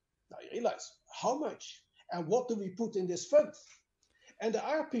realize how much and what do we put in this fund? And there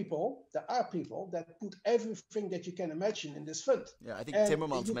are people that put everything that you can imagine in this fund. Yeah, I think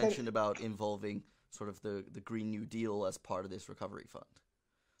Timmermans mentioned about involving sort of the Green New Deal as part of this recovery fund.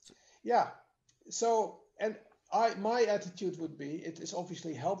 Yeah. So, and my attitude would be, it is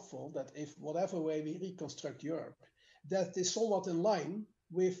obviously helpful that if whatever way we reconstruct Europe, that is somewhat in line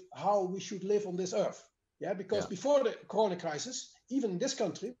with how we should live on this earth. Yeah, because before the corona crisis, even in this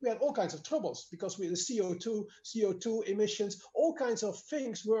country, we had all kinds of troubles because we had the CO2 emissions, all kinds of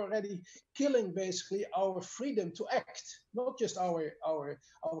things were already killing basically our freedom to act, not just our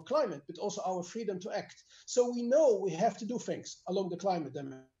climate, but also our freedom to act. So we know we have to do things along the climate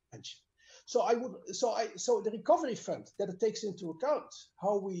dimension. So the recovery fund that it takes into account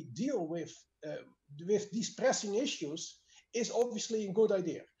how we deal with these pressing issues is obviously a good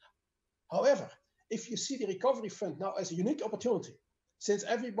idea. However, if you see the recovery fund now as a unique opportunity, since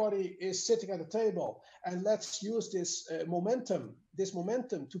everybody is sitting at the table, and let's use this momentum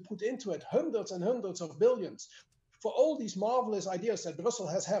to put into it hundreds and hundreds of billions for all these marvelous ideas that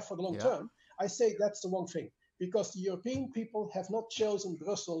Brussels has had for the long term, I say that's the wrong thing. Because the European people have not chosen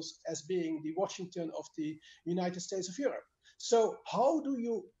Brussels as being the Washington of the United States of Europe. So how do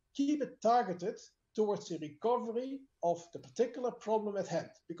you keep it targeted towards the recovery of the particular problem at hand?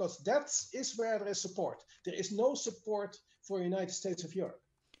 Because that is where there is support. There is no support for the United States of Europe.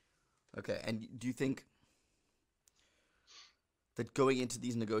 Okay, and do you think that going into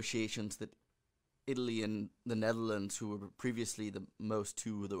these negotiations that Italy and the Netherlands, who were previously the most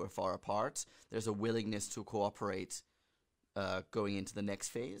two that were far apart, there's a willingness to cooperate going into the next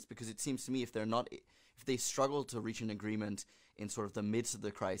phase? Because it seems to me if they struggle to reach an agreement in sort of the midst of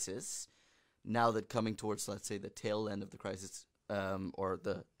the crisis, now that coming towards, let's say, the tail end of the crisis or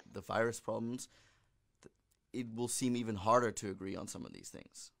the virus problems, it will seem even harder to agree on some of these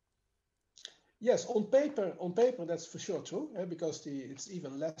things. Yes, on paper, that's for sure true, because it's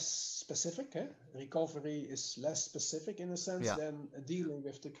even less specific. Recovery is less specific in a sense than dealing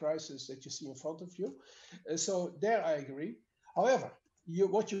with the crisis that you see in front of you. So there I agree. However,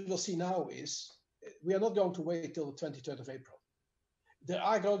 what you will see now is we are not going to wait till the 23rd of April. There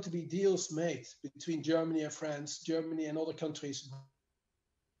are going to be deals made between Germany and France, Germany and other countries,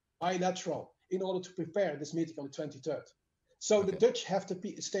 bilateral, in order to prepare this meeting on the 23rd. So the Dutch have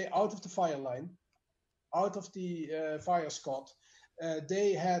to stay out of the fire line, out of the fire squad.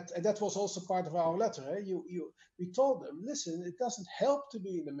 They had, and that was also part of our letter. We told them, listen, it doesn't help to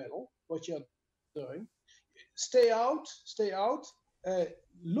be in the middle, what you're doing. Stay out.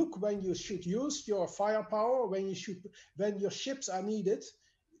 Look when you should use your firepower, when your ships are needed.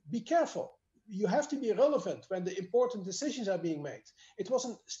 Be careful. You have to be relevant when the important decisions are being made. It was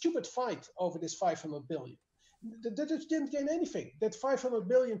a stupid fight over this 500 billion. The Dutch didn't gain anything. That 500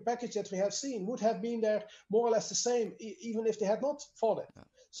 billion package that we have seen would have been there more or less the same, even if they had not fought it. Yeah.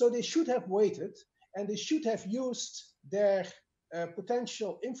 So they should have waited, and they should have used their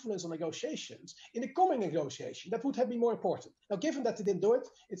potential influence on negotiations in the coming negotiation. That would have been more important. Now, given that they didn't do it,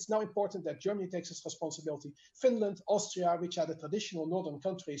 it's now important that Germany takes its responsibility. Finland, Austria, which are the traditional northern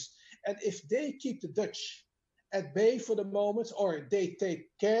countries, and if they keep the Dutch at bay for the moment, or they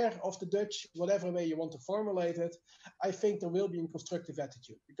take care of the Dutch, whatever way you want to formulate it, I think there will be a constructive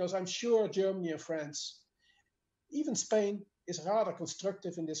attitude. Because I'm sure Germany and France, even Spain, is rather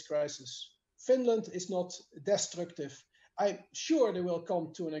constructive in this crisis. Finland is not destructive. I'm sure they will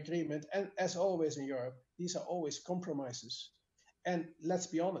come to an agreement. And as always in Europe, these are always compromises. And let's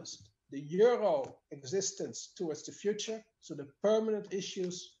be honest, the euro existence towards the future, so the permanent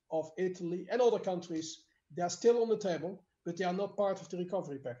issues of Italy and other countries, they are still on the table, but they are not part of the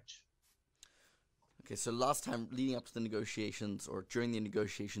recovery package. Okay, so last time, leading up to the negotiations, or during the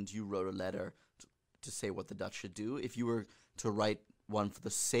negotiations, you wrote a letter to say what the Dutch should do. If you were to write one for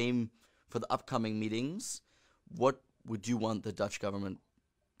the upcoming meetings, what would you want the Dutch government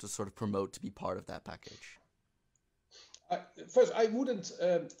to sort of promote to be part of that package? First, I wouldn't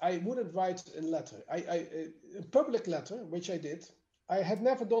write a letter. A public letter, which I did, I had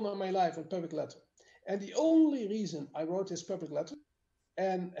never done in my life a public letter. And the only reason I wrote this public letter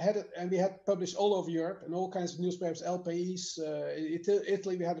and we had published all over Europe and all kinds of newspapers, LPEs,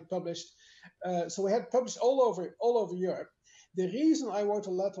 Italy, we had it published. So we had published all over Europe. The reason I wrote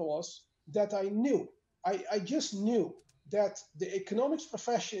a letter was that I just knew that the economics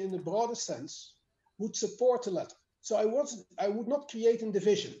profession in the broader sense would support the letter. So I would not create a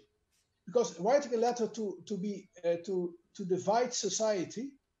division. because writing a letter to divide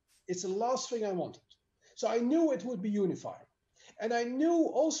society, it's the last thing I wanted. So I knew it would be unifying. And I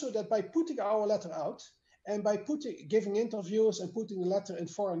knew also that by putting our letter out and by giving interviews and putting the letter in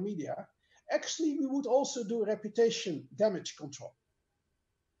foreign media, actually we would also do reputation damage control.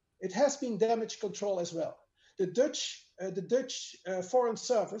 It has been damage control as well. The Dutch Foreign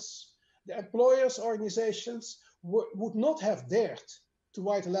Service, the employers' organizations would not have dared to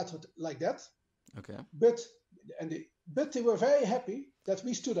write a letter like that. Okay. But they were very happy that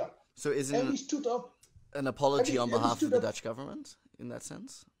we stood up. So we stood up. An apology on behalf of the Dutch government in that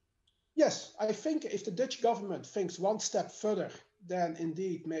sense? Yes, I think if the Dutch government thinks one step further than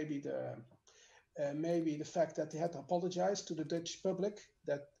indeed maybe the fact that they had to apologize to the Dutch public,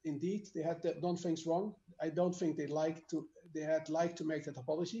 that indeed they had done things wrong. I don't think they had liked to make that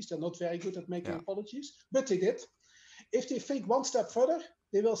apologies. They're not very good at making apologies, but they did. If they think one step further,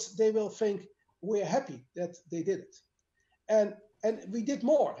 they will think we're happy that they did it, and we did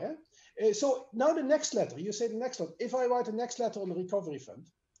more. So now the next letter. You say the next letter. If I write the next letter on the recovery fund,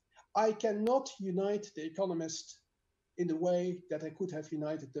 I cannot unite the economists in the way that I could have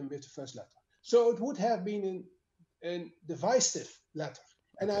united them with the first letter. So it would have been a divisive letter.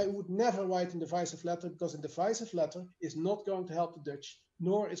 And I would never write a divisive letter, because a divisive letter is not going to help the Dutch,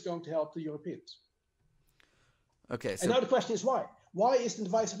 nor is going to help the Europeans. Okay. So and now the question is why? Why is the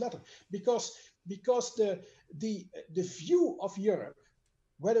divisive letter? Because the view of Europe,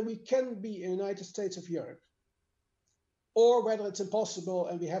 whether we can be a United States of Europe, or whether it's impossible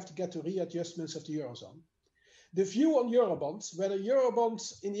and we have to get to readjustments of the Eurozone, the view on Eurobonds, whether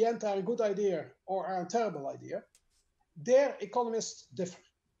Eurobonds in the end are a good idea or are a terrible idea, their economists differ.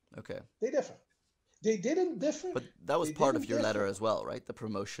 Okay. They differ. They didn't differ. But that was part of your letter as well, right? The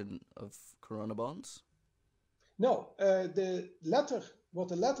promotion of Corona bonds? No, what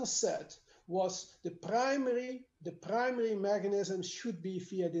the letter said was the primary mechanism should be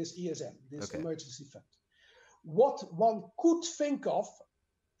via this ESM, this emergency fund. What one could think of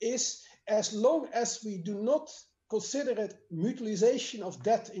is, as long as we do not consider it mutualization of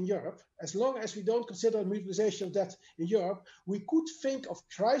debt in Europe, as long as we don't consider mutualization of debt in Europe, we could think of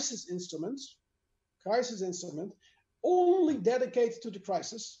crisis instrument only dedicated to the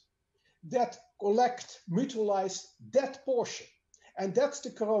crisis that collect, mutualize that portion. And that's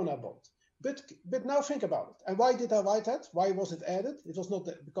the Corona bond. But now think about it. And why did I write that? Why was it added? It was not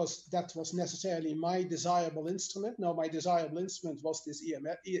because that was necessarily my desirable instrument. No, my desirable instrument was this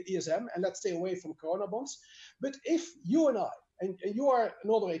ESM, and let's stay away from Corona bonds. But if you and I, and you are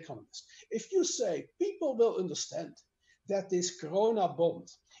another economist, if you say people will understand that this Corona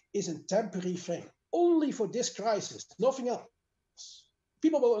bond is a temporary thing, only for this crisis, nothing else,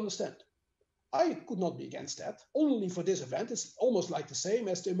 people will understand. I could not be against that. Only for this event. It's almost like the same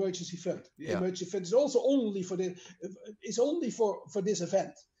as the emergency fund. The emergency fund is also only for this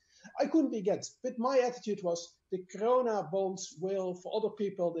event. I couldn't be against. But my attitude was the Corona bonds will, for other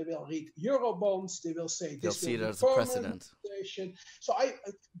people, they will read Euro bonds. They will say they'll see it as a precedent. So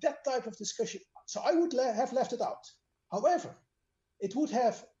that type of discussion. So I would have left it out. However,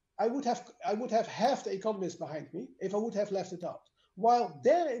 I would have half the economists behind me if I would have left it out. While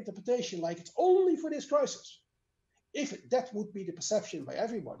their interpretation, like it's only for this crisis, if that would be the perception by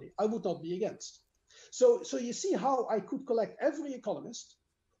everybody, I would not be against. So you see how I could collect every economist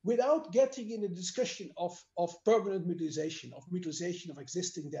without getting in a discussion of permanent mutualization of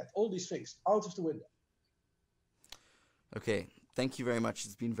existing debt, all these things out of the window. Okay, thank you very much.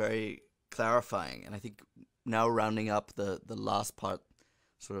 It's been very clarifying. And I think now rounding up the last part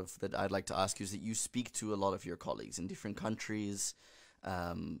sort of that I'd like to ask you is that you speak to a lot of your colleagues in different countries,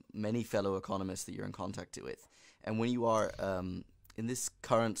 many fellow economists that you're in contact with. And when you are in this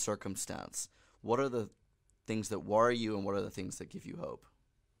current circumstance, what are the things that worry you and what are the things that give you hope?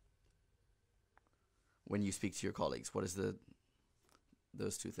 When you speak to your colleagues, what is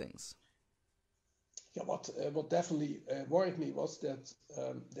those two things? Yeah, what definitely worried me was that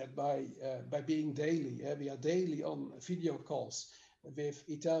by being daily, we are daily on video calls with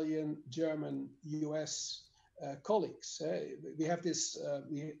Italian, German, US colleagues. We have this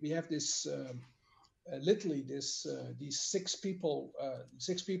literally these six people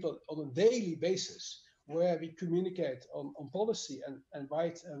on a daily basis where we communicate on policy and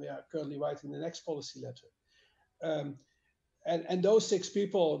write, and we are currently writing the next policy letter. And those six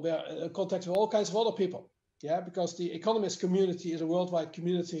people were in contact with all kinds of other people, because the economist community is a worldwide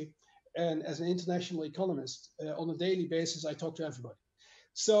community. And as an international economist, on a daily basis, I talk to everybody.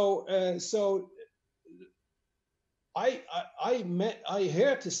 So I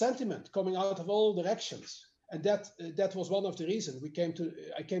heard the sentiment coming out of all directions, And that was one of the reasons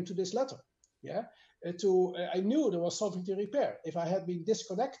I came to this letter. Yeah, I knew there was something to repair. If I had been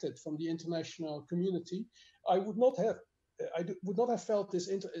disconnected from the international community, I would not have felt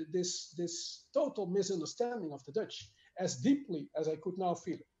this total misunderstanding of the Dutch as deeply as I could now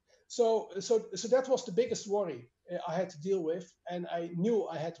feel it. So that was the biggest worry I had to deal with, and I knew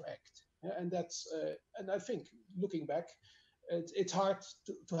I had to act. Yeah, and I think looking back, it's hard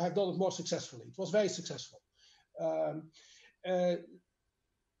to have done it more successfully. It was very successful.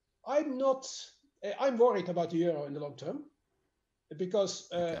 I'm worried about the euro in the long term because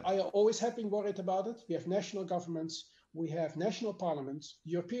I always have been worried about it. We have national governments, we have national parliaments.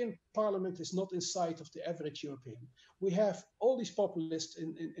 The European Parliament is not in sight of the average European. We have all these populists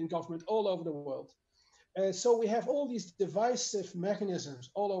in government all over the world. So we have all these divisive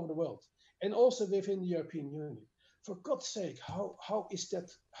mechanisms all over the world, and also within the European Union. For God's sake, how is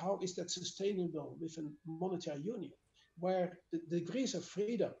that sustainable with a monetary union, where the degrees of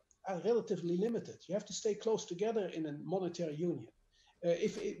freedom are relatively limited? You have to stay close together in a monetary union.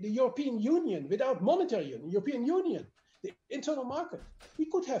 If the European Union, without monetary union, European Union, the internal market, we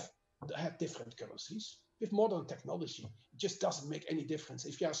could have different currencies. With modern technology, it just doesn't make any difference.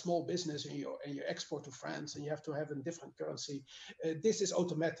 If you're a small business and you export to France and you have to have a different currency, this is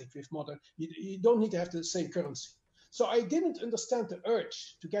automatic with modern. You don't need to have the same currency. So I didn't understand the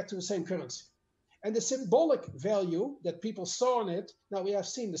urge to get to the same currency. And the symbolic value that people saw in it, now we have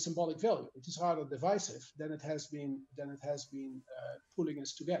seen the symbolic value. It is rather divisive than it has been pulling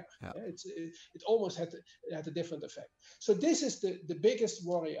us together. Yeah. It almost had a different effect. So this is the biggest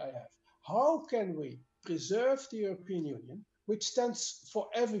worry I have. How can we preserve the European Union, which stands for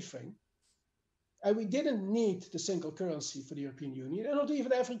everything? And we didn't need the single currency for the European Union, and not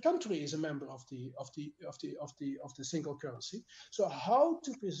even every country is a member of the single currency. So how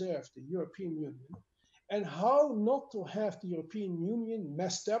to preserve the European Union, and how not to have the European Union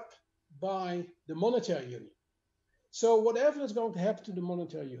messed up by the monetary union? So whatever is going to happen to the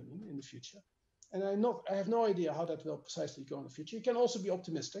monetary union in the future, and I have no idea how that will precisely go in the future. You can also be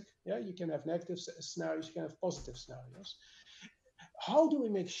optimistic. Yeah, you can have negative scenarios, you can have positive scenarios. How do we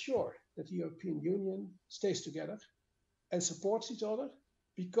make sure that the European Union stays together and supports each other?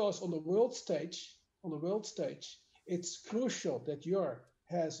 Because on the world stage, it's crucial that Europe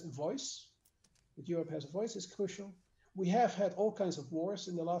has a voice. That Europe has a voice is crucial. We have had all kinds of wars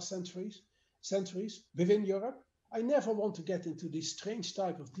in the last centuries within Europe. I never want to get into these strange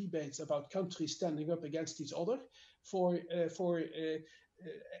type of debates about countries standing up against each other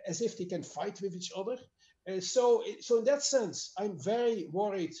as if they can fight with each other. So in that sense, I'm very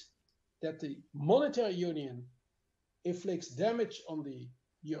worried that the monetary union inflicts damage on the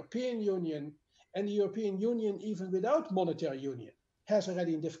European Union, and the European Union, even without monetary union, has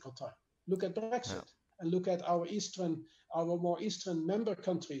already a difficult time. Look at Brexit, and look at our more eastern member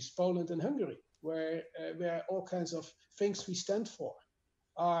countries, Poland and Hungary, where all kinds of things we stand for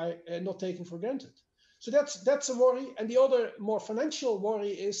are not taken for granted. So that's a worry. And the other more financial worry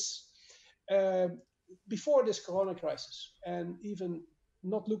is before this corona crisis, and even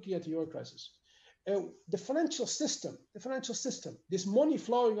not looking at the euro crisis, the financial system, this money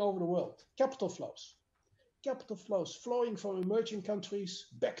flowing over the world, capital flows flowing from emerging countries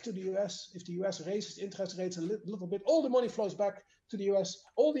back to the US. If the US raises interest rates a little bit, all the money flows back to the US.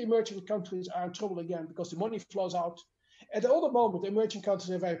 All the emerging countries are in trouble again because the money flows out. At the other moment, the emerging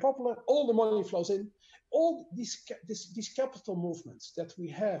countries are very popular. All the money flows in. All these capital movements that we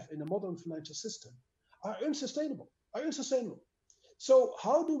have in the modern financial system are unsustainable. So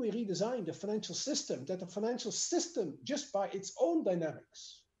how do we redesign the financial system, that the financial system, just by its own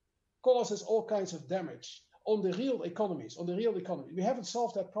dynamics, causes all kinds of damage on the real economies, We haven't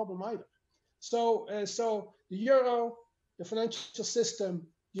solved that problem either. So the euro, the financial system,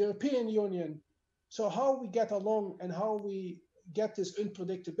 the European Union, so how we get along and how we get this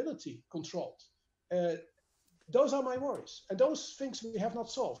unpredictability controlled, those are my worries. And those things we have not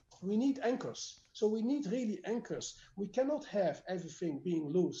solved. We need anchors. So we need really anchors. We cannot have everything being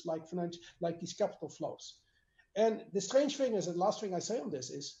loose like these capital flows. And the strange thing is, the last thing I say on this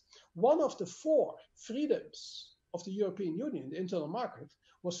is, one of the 4 freedoms of the European Union, the internal market,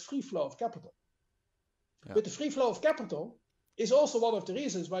 was free flow of capital. Yeah. But the free flow of capital is also one of the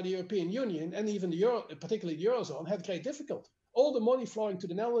reasons why the European Union and even the Euro, particularly the Eurozone, had great difficulty. All the money flowing to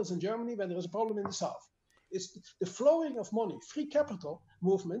the Netherlands and Germany when there is a problem in the south. It's the flowing of money, free capital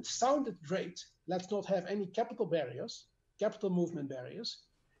movement sounded great. Let's not have any capital movement barriers,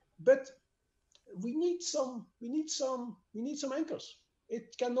 but we need some anchors.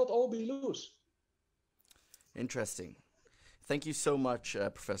 It cannot all be loose. Interesting. Thank you so much,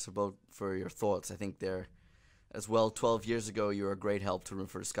 Professor Boot, for your thoughts. I think they're as well, 12 years ago, you were a great help to Room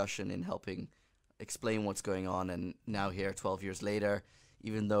for Discussion in helping explain what's going on. And now here, 12 years later,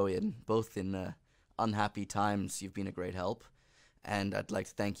 even though in unhappy times, you've been a great help. And I'd like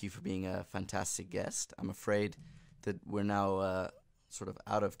to thank you for being a fantastic guest. I'm afraid that we're now sort of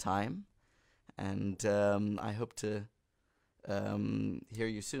out of time. And I hope to hear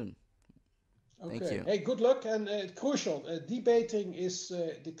you soon. Okay. Thank you. Hey, good luck, and crucial. Debating is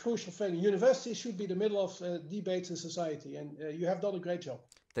the crucial thing. University should be the middle of debates in society, and you have done a great job.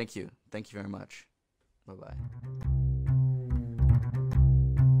 Thank you. Thank you very much. Bye-bye.